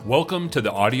Welcome to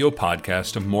the audio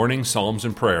podcast of Morning Psalms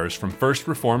and Prayers from First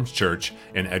Reformed Church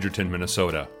in Edgerton,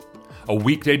 Minnesota, a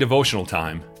weekday devotional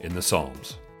time in the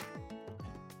Psalms.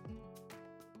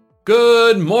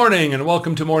 Good morning and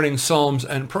welcome to Morning Psalms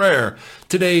and Prayer.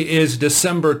 Today is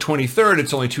December 23rd.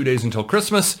 It's only 2 days until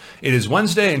Christmas. It is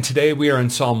Wednesday, and today we are in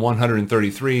Psalm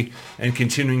 133 and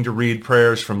continuing to read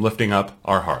prayers from lifting up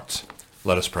our hearts.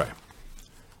 Let us pray.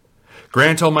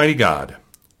 Grant, Almighty God,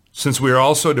 since we are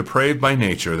also depraved by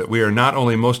nature, that we are not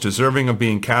only most deserving of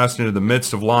being cast into the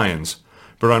midst of lions,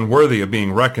 but unworthy of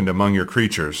being reckoned among your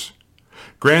creatures.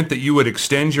 Grant that you would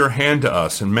extend your hand to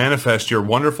us and manifest your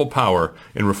wonderful power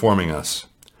in reforming us.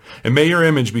 And may your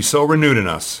image be so renewed in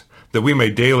us that we may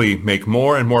daily make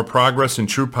more and more progress in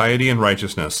true piety and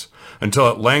righteousness, until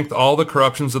at length all the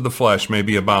corruptions of the flesh may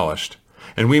be abolished,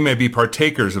 and we may be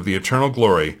partakers of the eternal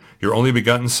glory your only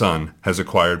begotten Son has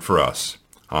acquired for us.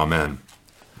 Amen.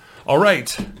 All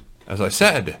right, as I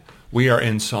said, we are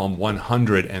in Psalm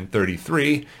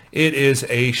 133. It is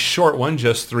a short one,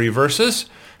 just 3 verses.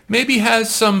 Maybe has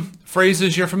some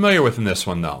phrases you're familiar with in this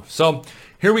one, though. So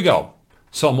here we go.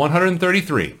 Psalm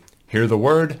 133. Hear the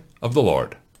word of the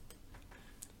Lord.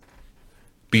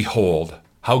 Behold,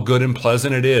 how good and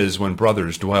pleasant it is when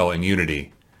brothers dwell in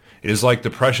unity. It is like the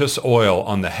precious oil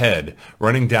on the head,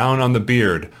 running down on the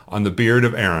beard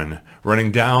of Aaron,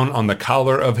 running down on the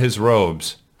collar of his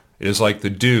robes. It is like the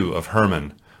dew of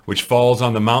Hermon, which falls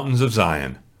on the mountains of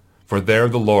Zion. For there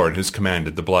the Lord has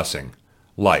commanded the blessing,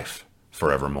 life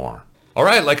forevermore. All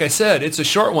right, like I said, it's a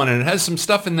short one, and it has some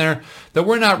stuff in there that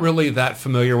we're not really that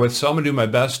familiar with, so I'm going to do my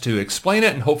best to explain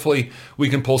it, and hopefully we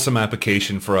can pull some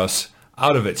application for us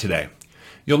out of it today.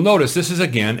 You'll notice this is,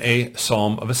 again, a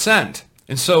psalm of ascent.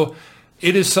 And so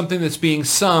it is something that's being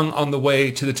sung on the way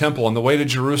to the temple, on the way to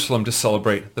Jerusalem to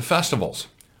celebrate the festivals.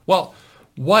 Well,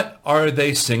 what are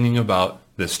they singing about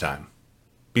this time?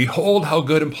 Behold how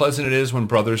good and pleasant it is when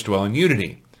brothers dwell in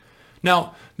unity.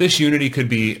 Now, this unity could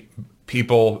be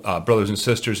people, brothers and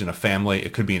sisters in a family.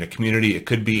 It could be in a community. It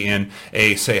could be in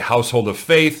a, say, household of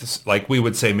faith, like we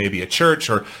would say maybe a church,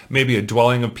 or maybe a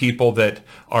dwelling of people that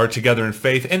are together in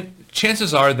faith. And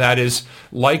chances are that is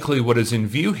likely what is in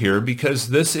view here,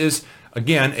 because this is,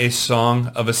 again, a song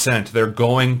of ascent. They're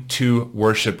going to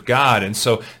worship God, and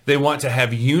so they want to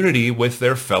have unity with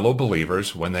their fellow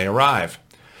believers when they arrive.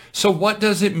 So what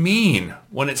does it mean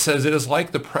when it says it is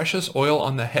like the precious oil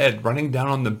on the head, running down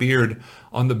on the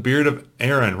beard of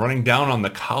Aaron, running down on the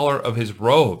collar of his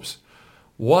robes?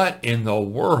 What in the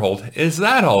world is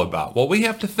that all about? Well, we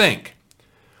have to think.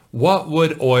 What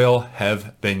would oil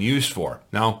have been used for?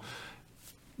 Now,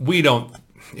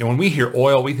 when we hear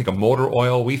oil, we think of motor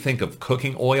oil, we think of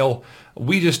cooking oil.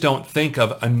 We just don't think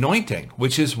of anointing,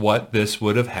 which is what this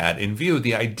would have had in view.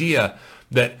 The idea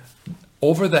that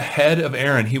over the head of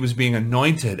Aaron, he was being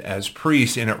anointed as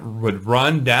priest, and it would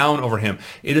run down over him.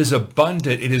 It is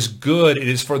abundant, it is good, it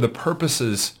is for the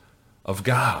purposes of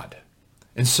God.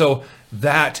 And so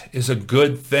that is a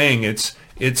good thing.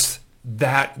 It's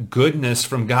that goodness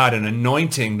from God, an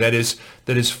anointing that is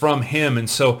from him. And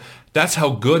so that's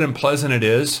how good and pleasant it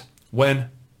is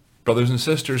when brothers and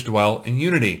sisters dwell in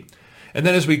unity. And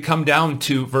then as we come down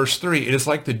to verse 3, it is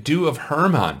like the dew of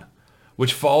Hermon,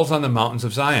 which falls on the mountains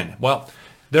of Zion. Well,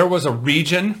 there was a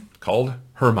region called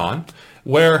Hermon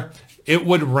where it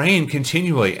would rain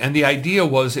continually. And the idea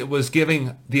was it was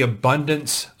giving the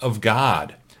abundance of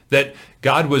God, that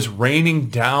God was raining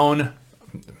down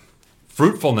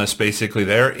fruitfulness basically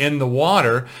there in the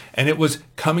water, and it was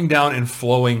coming down and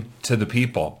flowing to the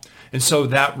people. And so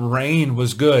that rain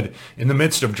was good. In the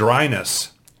midst of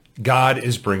dryness, God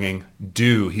is bringing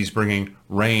dew. He's bringing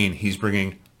rain. He's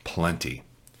bringing plenty.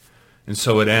 And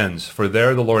so it ends. For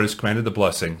there the Lord has commanded the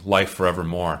blessing, life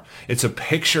forevermore. It's a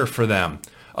picture for them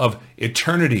of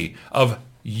eternity, of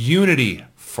unity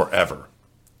forever.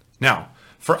 Now,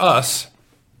 for us,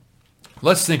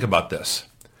 let's think about this.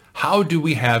 How do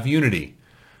we have unity?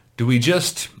 Do we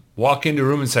just walk into a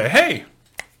room and say, hey,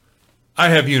 I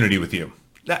have unity with you?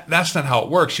 That's not how it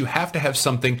works. You have to have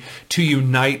something to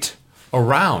unite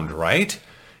around, right?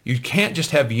 You can't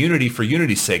just have unity for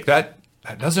unity's sake. That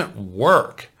doesn't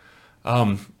work.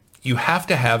 You have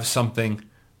to have something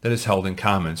that is held in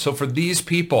common. So for these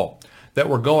people that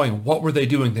were going, what were they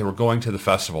doing? They were going to the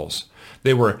festivals.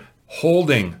 They were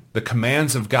holding the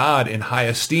commands of God in high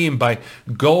esteem by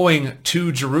going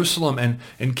to Jerusalem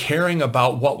and caring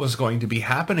about what was going to be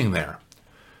happening there.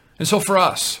 And so for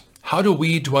us, how do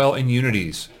we dwell in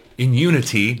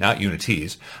unity, not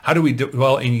unities? How do we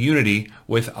dwell in unity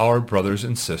with our brothers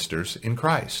and sisters in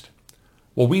Christ?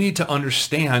 Well, we need to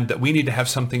understand that we need to have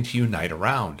something to unite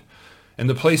around. And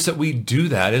the place that we do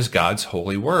that is God's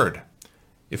holy word.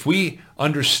 if we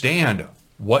understand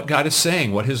what God is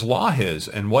saying, what his law is,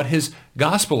 and what his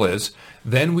gospel is,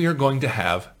 then we are going to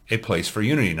have a place for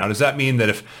unity. Now, does that mean that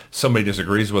if somebody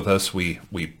disagrees with us, we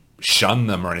shun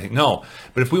them or anything? No.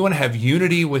 But if we want to have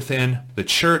unity within the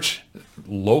church,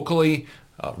 locally,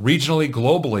 regionally,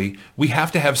 globally, we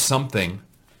have to have something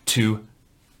to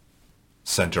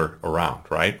center around,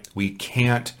 right? We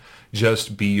can't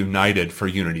just be united for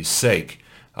unity's sake,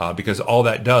 because all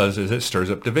that does is it stirs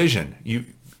up division.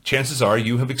 Chances are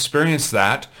you have experienced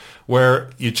that,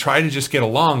 where you try to just get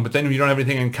along, but then when you don't have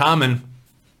anything in common,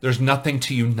 there's nothing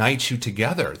to unite you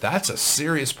together. That's a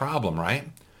serious problem, right?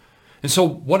 And so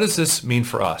what does this mean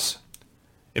for us?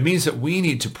 It means that we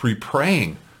need to be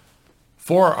praying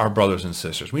for our brothers and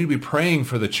sisters. We need to be praying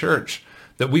for the church,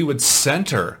 that we would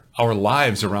center our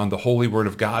lives around the holy word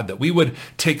of God, that we would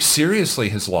take seriously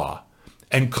his law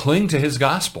and cling to his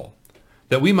gospel,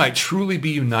 that we might truly be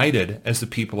united as the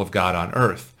people of God on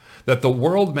earth, that the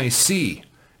world may see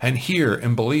and hear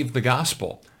and believe the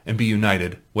gospel and be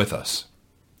united with us.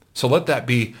 So let that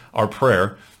be our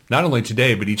prayer, not only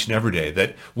today, but each and every day,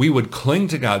 that we would cling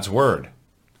to God's word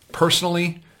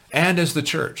personally and as the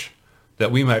church,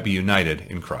 that we might be united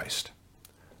in Christ.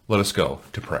 Let us go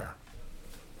to prayer.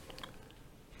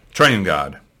 Triune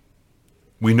God,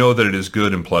 we know that it is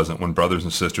good and pleasant when brothers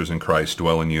and sisters in Christ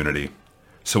dwell in unity.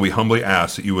 So we humbly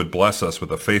ask that you would bless us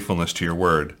with a faithfulness to your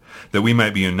word, that we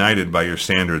might be united by your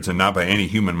standards and not by any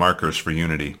human markers for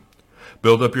unity.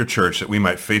 Build up your church that we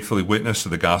might faithfully witness to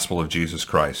the gospel of Jesus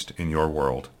Christ in your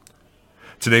world.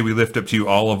 Today we lift up to you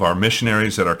all of our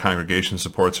missionaries that our congregation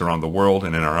supports around the world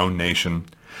and in our own nation.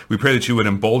 We pray that you would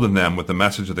embolden them with the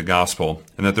message of the gospel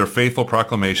and that their faithful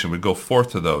proclamation would go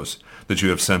forth to those that you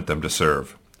have sent them to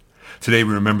serve. Today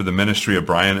we remember the ministry of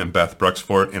Brian and Beth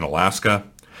Bruxfort in Alaska.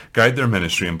 Guide their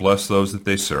ministry and bless those that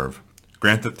they serve.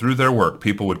 Grant that through their work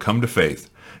people would come to faith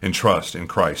and trust in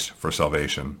Christ for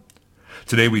salvation.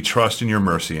 Today we trust in your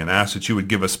mercy and ask that you would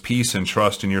give us peace and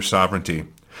trust in your sovereignty.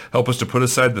 Help us to put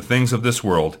aside the things of this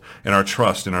world and our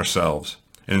trust in ourselves.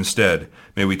 And instead,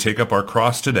 may we take up our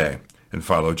cross today and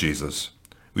follow Jesus.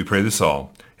 We pray this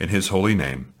all in his holy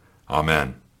name.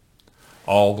 Amen.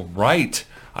 All right.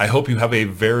 I hope you have a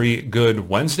very good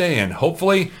Wednesday, and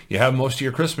hopefully you have most of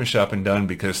your Christmas shopping done,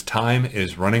 because time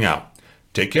is running out.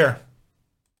 Take care.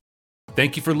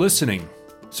 Thank you for listening.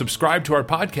 Subscribe to our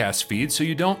podcast feed so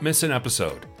you don't miss an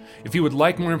episode. If you would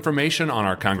like more information on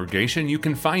our congregation, you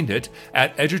can find it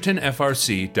at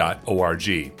edgertonfrc.org.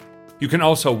 You can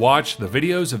also watch the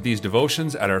videos of these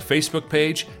devotions at our Facebook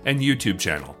page and YouTube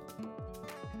channel.